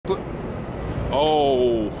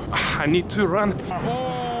Oh, I need to run.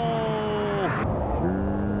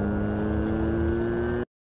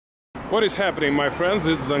 What is happening, my friends?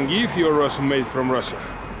 It's Zangieff, your Russian mate from Russia.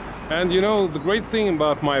 And you know, the great thing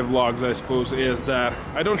about my vlogs, I suppose, is that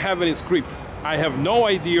I don't have any script. I have no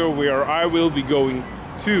idea where I will be going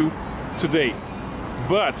to today.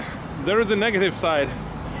 But there is a negative side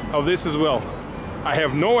of this as well. I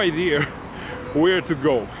have no idea where to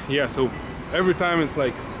go. Yeah, so every time it's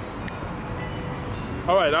like,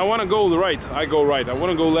 all right, I want to go right, I go right. I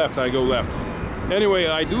want to go left, I go left. Anyway,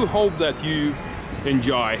 I do hope that you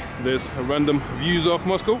enjoy this random views of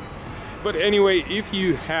Moscow. But anyway, if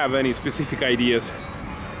you have any specific ideas,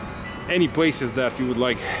 any places that you would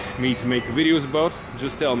like me to make videos about,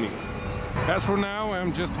 just tell me. As for now,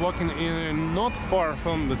 I'm just walking in not far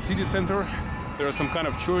from the city center. There is some kind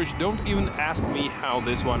of church. Don't even ask me how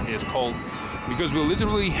this one is called, because we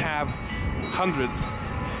literally have hundreds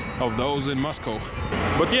of those in Moscow.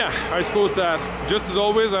 But yeah, I suppose that just as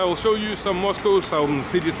always I will show you some Moscow, some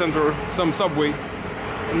city center, some subway.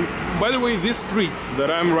 And by the way, this street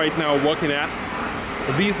that I'm right now walking at,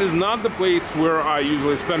 this is not the place where I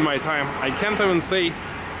usually spend my time. I can't even say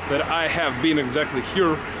that I have been exactly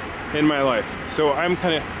here in my life. So I'm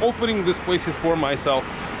kind of opening these places for myself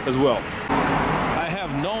as well. I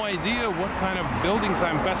have no idea what kind of buildings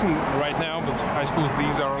I'm passing right now, but I suppose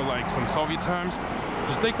these are like some Soviet times.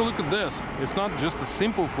 Just take a look at this. It's not just a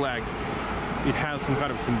simple flag. It has some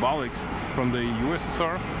kind of symbolics from the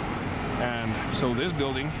USSR. And so this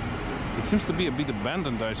building, it seems to be a bit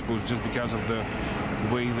abandoned, I suppose, just because of the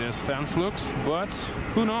way this fence looks. But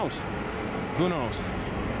who knows? Who knows?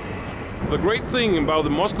 The great thing about the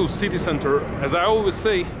Moscow city center, as I always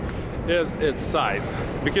say, is its size.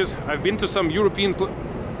 Because I've been to some European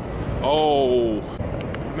oh,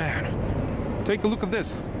 man. Take a look at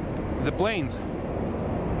this. The planes.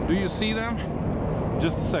 Do you see them?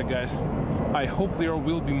 Just a sec, guys. I hope there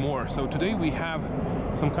will be more. So today we have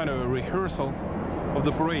some kind of a rehearsal of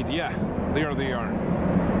the parade. Yeah, there they are.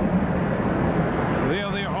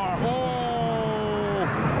 There they are. Oh!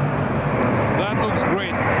 That looks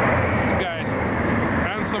great, guys.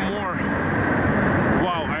 And some more.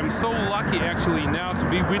 Wow, I'm so lucky actually now to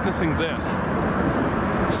be witnessing this.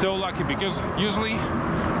 So lucky, because usually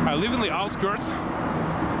I live in the outskirts.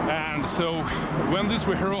 And so when this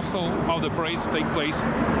rehearsal of the parades take place,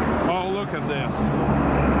 oh, look at this.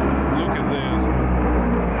 Look at this.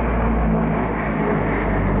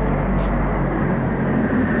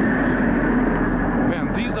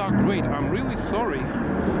 Man, these are great. I'm really sorry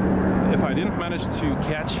if I didn't manage to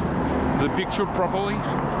catch the picture properly,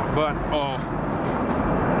 but oh,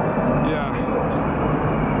 yeah.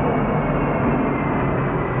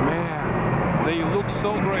 Man, they look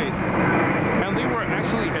so great. And they were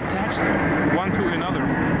actually attached one to another.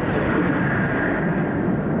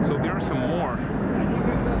 So there are some more.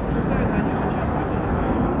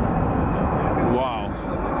 Wow.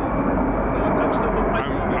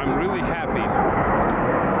 I'm really happy.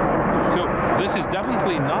 So this is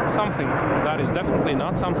definitely not something,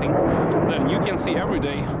 that you can see every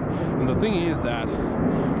day. And the thing is that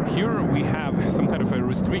here we have some kind of a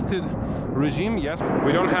restricted regime. Yes,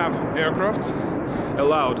 we don't have aircrafts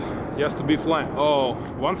allowed. Yes, to be flying. Oh,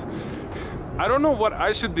 once. I don't know what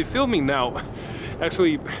I should be filming now.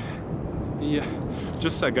 Actually, yeah.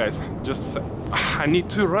 Just a sec, guys. Just a sec. I need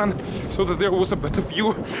to run so that there was a better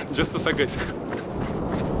view. Just a sec, guys.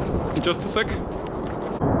 Just a sec.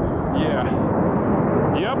 Yeah.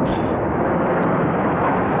 Yep.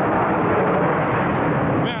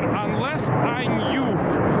 Man, unless I knew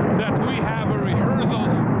that we have a rehearsal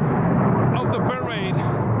of the parade,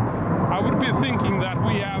 I would be thinking that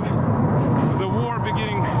we have the war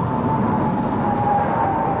beginning.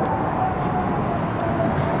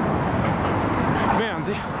 Man,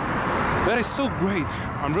 that is so great.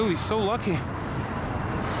 I'm really so lucky.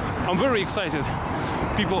 I'm very excited.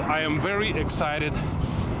 People, I am very excited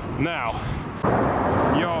now.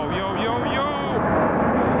 Yo, yo, yo, yo!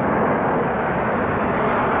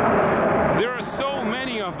 There are so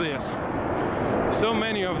many of this. So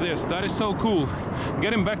many of this. That is so cool.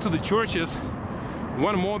 Getting back to the churches,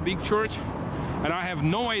 one more big church, and I have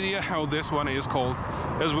no idea how this one is called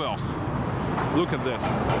as well. Look at this.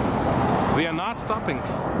 They are not stopping.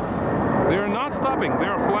 They are not stopping. They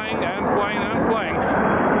are flying and flying and flying.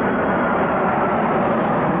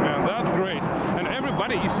 And that's great. And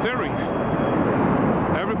everybody is staring.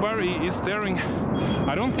 Everybody is staring.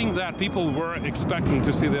 I don't think that people were expecting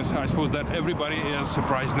to see this. I suppose that everybody is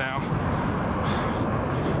surprised now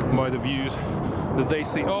by the views that they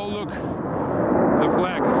see. Oh, look, the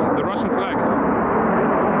flag, the Russian flag.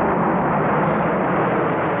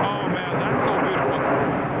 Oh man, that's so beautiful.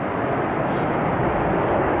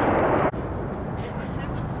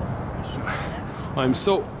 I'm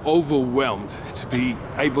so overwhelmed to be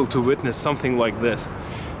able to witness something like this.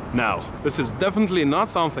 Now, this is definitely not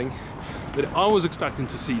something that I was expecting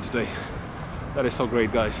to see today. That is so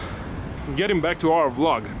great, guys. Getting back to our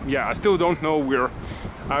vlog, yeah, I still don't know where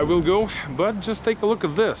I will go, but just take a look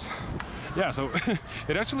at this. Yeah, so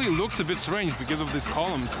it actually looks a bit strange because of these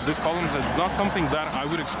columns. These columns is not something that I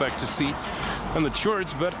would expect to see in the church,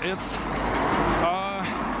 but it's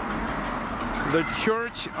the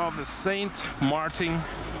Church of the Saint Martin,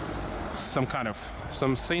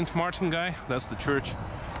 some Saint Martin guy. That's the church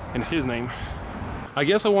in his name. I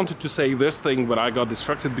guess I wanted to say this thing, but I got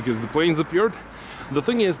distracted because the planes appeared. The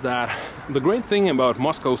thing is that the great thing about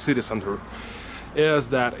Moscow city center is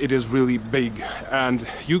that it is really big, and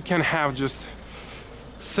you can have just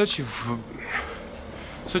such a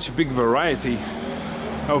big variety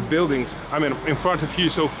of buildings, I mean, in front of you.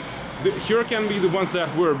 So here can be the ones that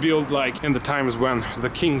were built like in the times when the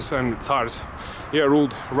kings and tsars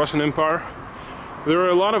ruled Russian Empire. There are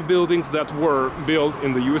a lot of buildings that were built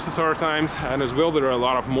in the USSR times, and as well there are a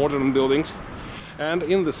lot of modern buildings. And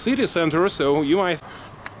in the city center, so you might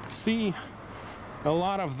see a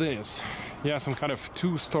lot of this. Yeah, some kind of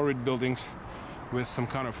two-storied buildings with some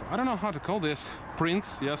kind of, I don't know how to call this,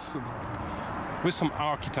 prints, yes, with some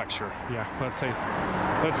architecture. Yeah, let's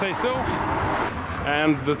say so.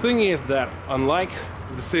 And the thing is that unlike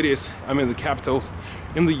the cities, I mean the capitals,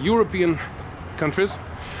 in the European countries,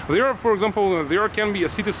 there, for example, there can be a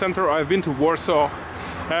city center. I've been to Warsaw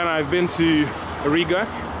and I've been to Riga,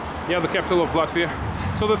 yeah, the capital of Latvia.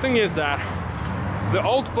 So the thing is that the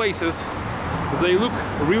old places, they look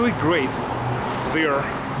really great there,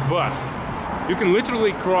 but you can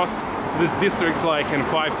literally cross these districts like in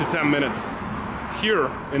 5 to 10 minutes.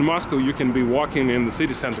 Here in Moscow, you can be walking in the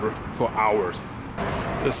city center for hours.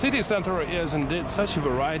 The city center is indeed such a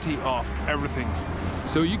variety of everything.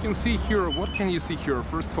 So you can see here, what can you see here?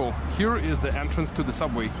 First of all, here is the entrance to the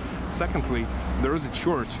subway. Secondly, there is a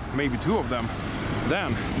church, maybe two of them.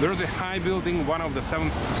 Then there's a high building, one of the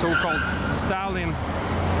 7 so-called Stalin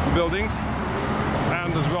buildings.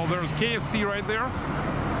 And as well, there's KFC right there.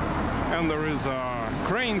 And there is a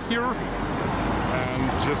crane here.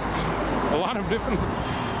 And just a lot of different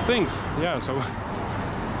things. Yeah, so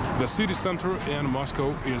the city center in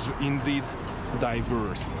Moscow is indeed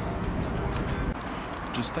diverse.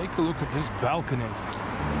 Just take a look at these balconies.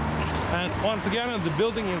 And once again, at the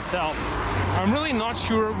building itself, I'm really not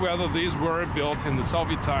sure whether these were built in the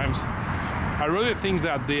Soviet times. I really think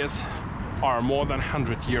that these are more than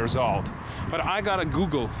 100 years old. But I gotta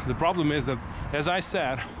Google. The problem is that, as I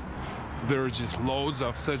said, there are just loads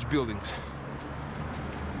of such buildings.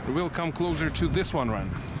 We'll come closer to this one right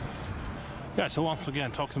now. Yeah, so once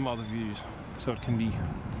again, talking about the views, so it can be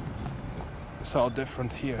so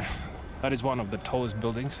different here. That is one of the tallest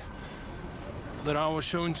buildings that I was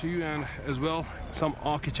showing to you, and as well some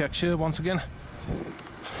architecture once again.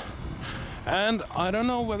 And I don't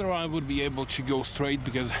know whether I would be able to go straight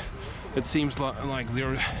because it seems like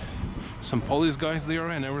there are some police guys there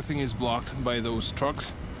and everything is blocked by those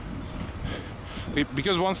trucks.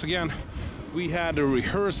 Because once again, we had a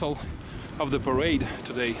rehearsal of the parade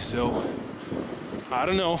today, so I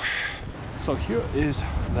don't know. So here is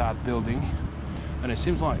that building, and it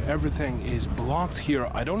seems like everything is blocked here.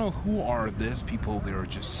 I don't know who are these people. There are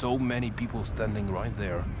just so many people standing right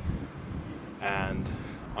there, and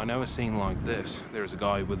I never seen like this. There's a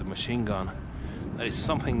guy with a machine gun. That is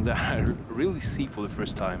something that I really see for the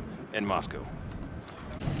first time in Moscow.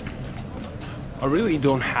 I really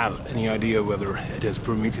don't have any idea whether it is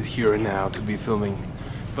permitted here now to be filming,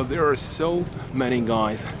 but there are so many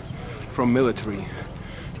guys from military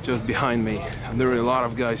just behind me, and there are a lot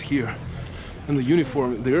of guys here in the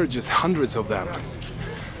uniform. There are just hundreds of them.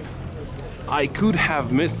 I could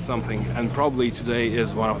have missed something, and probably today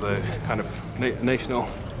is one of the kind of national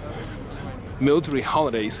military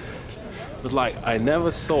holidays, but like I never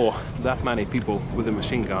saw that many people with the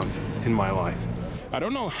machine guns in my life. I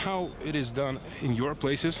don't know how it is done in your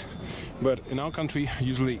places, but in our country,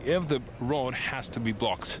 usually if the road has to be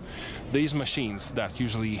blocked, these machines that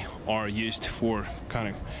usually are used for kind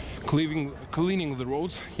of cleaning the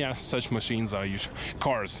roads, yeah, such machines are used.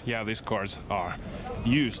 Cars, yeah, these cars are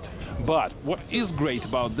used. But what is great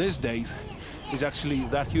about these days is actually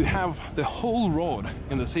that you have the whole road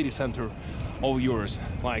in the city center all yours.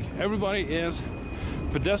 Like everybody is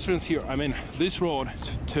pedestrians here. I mean, this road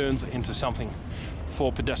turns into something for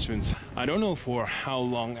pedestrians. I don't know for how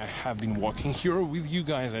long I have been walking here with you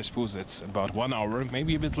guys. I suppose it's about 1 hour,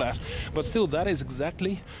 maybe a bit less, but still that is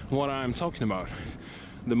exactly what I'm talking about.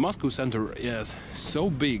 The Moscow center is so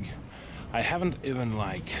big, I haven't even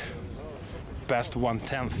like past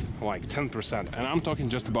 1/10, like 10%. And I'm talking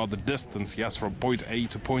just about the distance, yes, from point A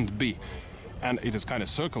to point B. And it is kind of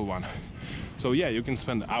circle one. So yeah, you can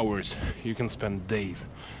spend hours, you can spend days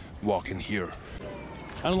walking here.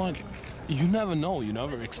 And like, you never know, you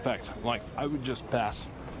never expect. Like, I would just pass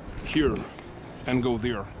here and go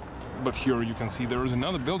there. But here you can see there is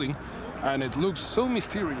another building and it looks so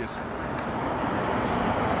mysterious.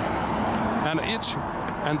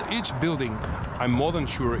 And each building, I'm more than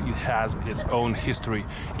sure it has its own history,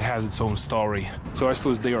 it has its own story. So I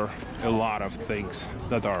suppose there are a lot of things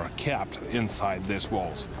that are kept inside these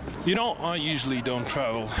walls. You know, I usually don't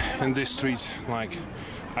travel in this street, like,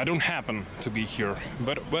 I don't happen to be here,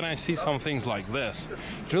 but when I see some things like this,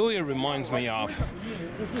 it really reminds me of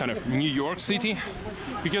kind of New York City,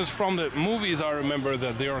 because from the movies I remember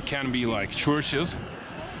that there can be like churches,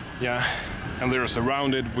 yeah, and they're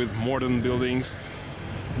surrounded with modern buildings,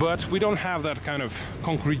 but we don't have that kind of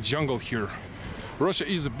concrete jungle here. Russia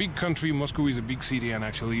is a big country, Moscow is a big city, and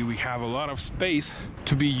actually we have a lot of space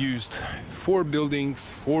to be used for buildings,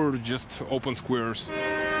 for just open squares,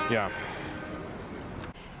 yeah.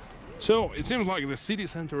 So it seems like the city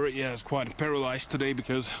center is quite paralyzed today,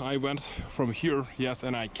 because I went from here, yes,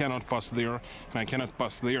 and I cannot pass there, and I cannot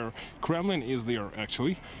pass there. Kremlin is there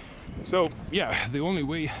actually. So yeah, the only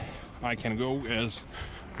way I can go is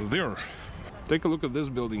there. Take a look at this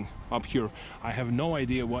building up here. I have no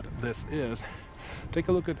idea what this is. Take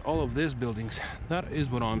a look at all of these buildings. That is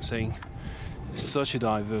what I'm saying. Such a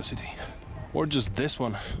diversity. Or just this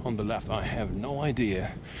one on the left. I have no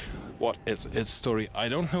idea what is its story. I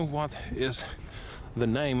don't know what is the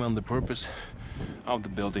name and the purpose of the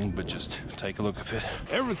building, but just take a look at it.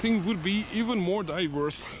 Everything would be even more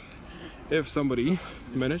diverse if somebody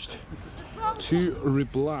managed to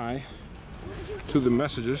reply to the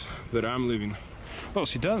messages that I'm leaving. Well,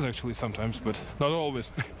 she does actually sometimes, but not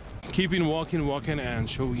always. Keeping walking and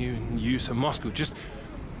show you some Moscow. Just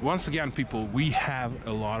once again, people, we have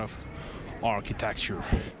a lot of architecture.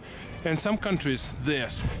 In some countries,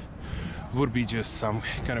 this would be just some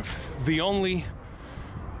kind of the only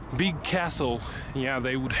big castle, yeah,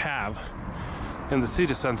 they would have in the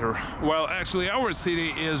city center. Well, actually, our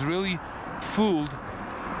city is really full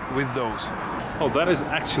with those. Oh, that is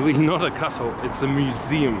actually not a castle, it's a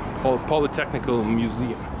museum, Polytechnical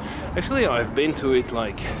Museum. Actually, I've been to it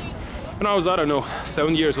like when I was, I don't know,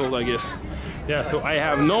 7 years old, I guess. Yeah, so I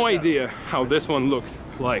have no idea how this one looked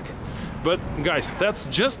like. But guys, that's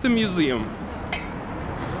just a museum.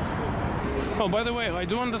 Oh, by the way, I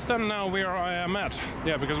do understand now where I am at.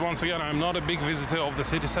 Yeah, because once again, I'm not a big visitor of the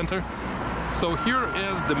city center. So here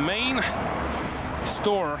is the main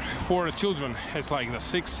store for children. It's like the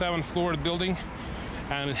 6th, 7th floor building,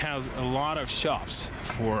 and it has a lot of shops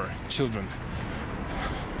for children.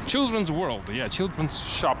 Children's World, yeah, children's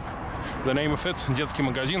shop. The name of it, детский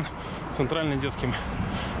магазин, центральный детский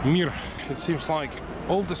мир. It seems like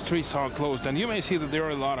all the streets are closed, and you may see that there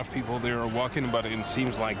are a lot of people there walking, but it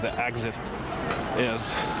seems like the exit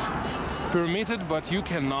is permitted, but you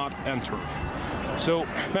cannot enter. So,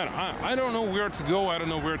 man, I don't know where to go, I don't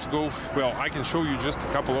know where to go. Well, I can show you just a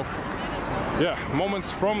couple of, yeah,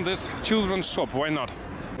 moments from this children's shop, why not?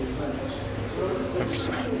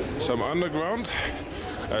 Some underground,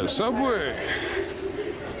 a subway.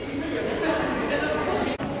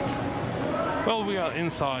 Well, we are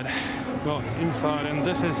inside. Well, inside, and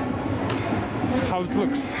this is how it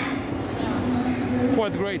looks.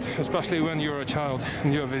 Quite great, especially when you're a child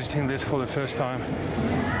and you're visiting this for the first time.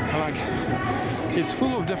 Like, it's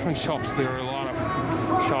full of different shops. There are a lot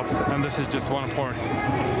of shops, and this is just one part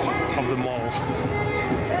of the mall.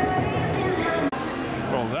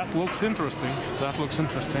 Well, that looks interesting. That looks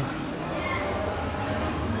interesting.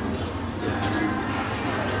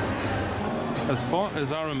 As far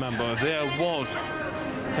as I remember, there was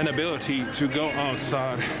an ability to go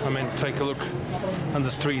outside. I mean, take a look on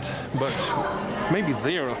the street, but maybe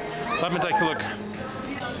there. Let me take a look.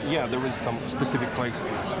 Yeah, there is some specific place.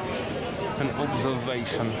 An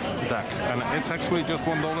observation deck, and it's actually just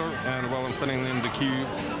 $1. And while I'm standing in the queue,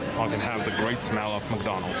 I can have the great smell of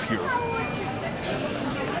McDonald's here.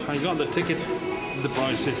 I got the ticket. The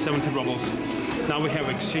price is 70 rubles. Now we have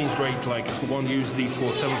exchange rate like 1 USD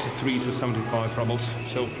for 73 to 75 rubles.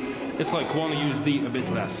 So it's like 1 USD, a bit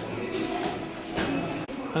less.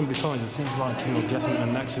 And besides, it seems like you're getting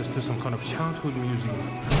an access to some kind of childhood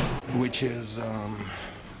museum, which is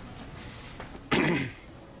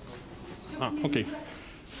okay.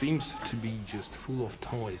 Seems to be just full of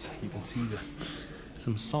toys. You can see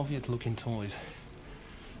some Soviet-looking toys,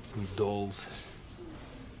 some dolls.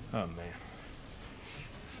 Oh man,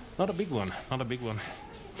 not a big one, not a big one.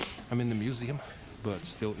 I'm in the museum, but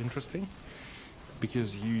still interesting.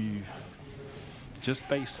 because you just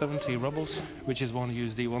pay 70 rubles, which is 1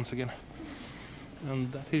 USD once again,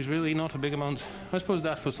 and that is really not a big amount. I suppose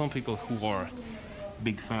that for some people who are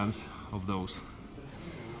big fans of those,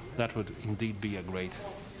 that would indeed be a great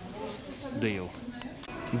deal.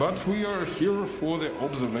 But we are here for the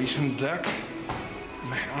observation deck.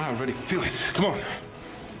 Man, I already feel it. Come on.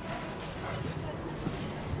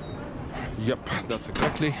 Yep, that's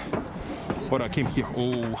exactly what I came here.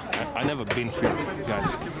 Oh, I never been here,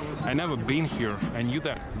 guys. I never been here. I knew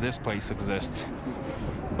that this place exists,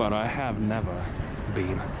 but I have never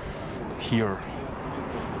been here.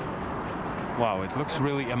 Wow, it looks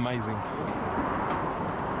really amazing.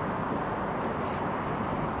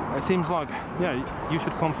 It seems like, yeah, you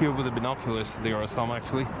should come here with the binoculars. There are some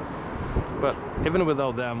actually, but even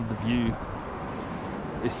without them, the view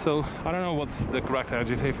is so, I don't know what's the correct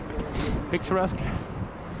adjective, picturesque.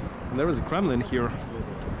 And there is a Kremlin here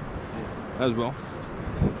as well.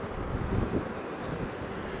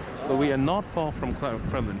 So we are not far from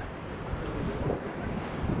Kremlin.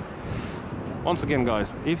 Once again,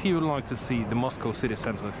 guys, if you would like to see the Moscow city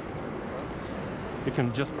center, you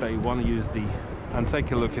can just pay 1 USD and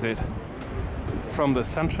take a look at it from the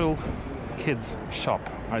central kids shop.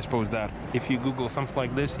 I suppose that if you Google something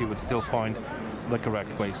like this, you would still find the correct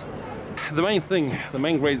place. The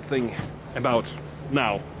main great thing about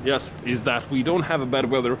now, yes, is that we don't have a bad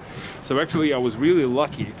weather. So actually I was really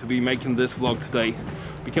lucky to be making this vlog today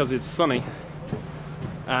because it's sunny.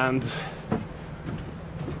 And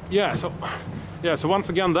so once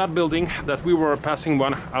again, that building that we were passing,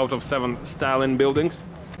 1 out of 7 Stalin buildings.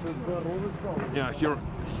 Yeah, here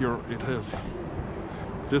it is.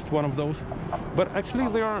 Just one of those. But actually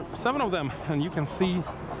there are 7 of them, and you can see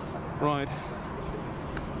right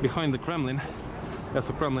behind the Kremlin. Yes,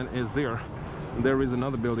 the Kremlin is there. And there is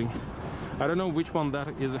another building. I don't know which one that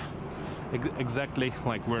is exactly,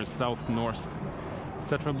 like where south, north,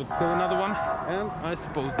 etc. But still another one. And I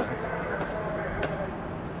suppose that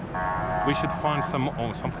we should find some.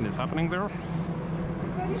 Oh, something is happening there.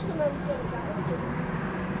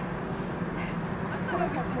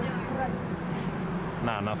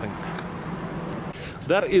 Nah, nothing.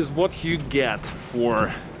 That is what you get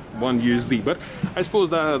for 1 USD, but I suppose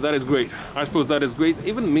that is great. I suppose that is great.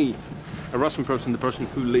 Even me, a Russian person, the person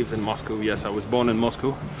who lives in Moscow, yes, I was born in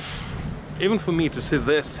Moscow, even for me to see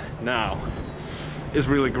this now is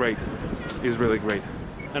really great. Is really great.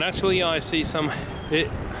 And actually I see some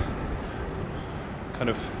kind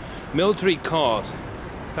of military cars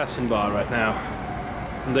passing by right now,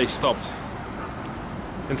 and they stopped.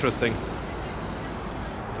 Interesting.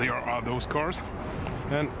 There are those cars,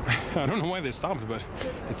 and I don't know why they stopped, but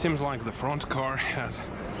it seems like the front car has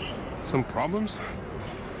some problems.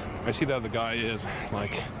 I see that the guy is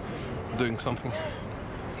like doing something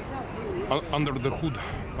under the hood,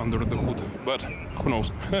 but who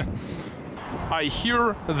knows. I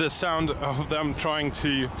hear the sound of them trying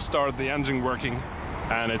to start the engine working,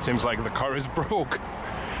 and it seems like the car is broke.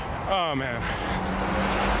 Oh man.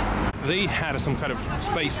 They had some kind of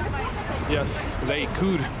space. Yes, they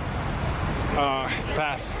could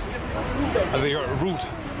pass their route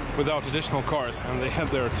without additional cars, and they had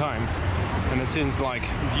their time. And it seems like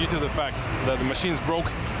due to the fact that the machines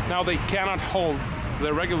broke, now they cannot hold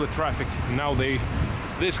the regular traffic. Now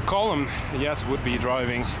this column, yes, would be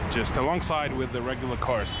driving just alongside with the regular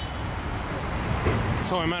cars.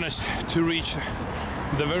 So I managed to reach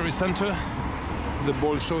the very center, the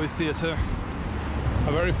Bolshoi Theater,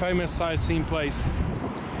 a very famous sightseeing place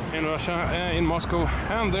in Russia, in Moscow,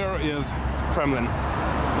 and there is Kremlin.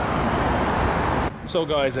 So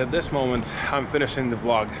guys, at this moment I'm finishing the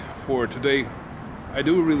vlog for today. I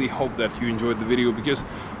do really hope that you enjoyed the video, because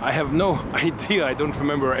I have no idea, I don't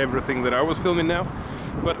remember everything that I was filming now,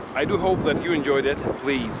 but I do hope that you enjoyed it.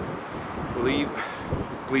 Please leave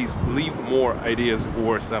more ideas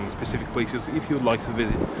or some specific places if you'd like to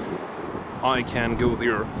visit. I can go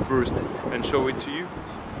there first and show it to you.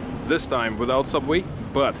 This time without subway,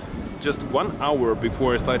 but just 1 hour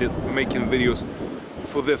before I started making videos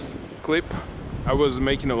for this clip, I was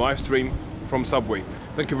making a live stream from subway.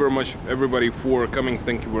 Thank you very much everybody for coming,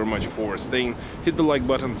 thank you very much for staying. Hit the like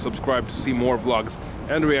button, subscribe to see more vlogs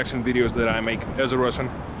and reaction videos that I make as a Russian.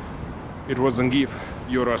 It was Zangieff,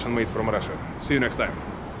 your Russian mate from Russia. See you next time.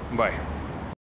 Bye.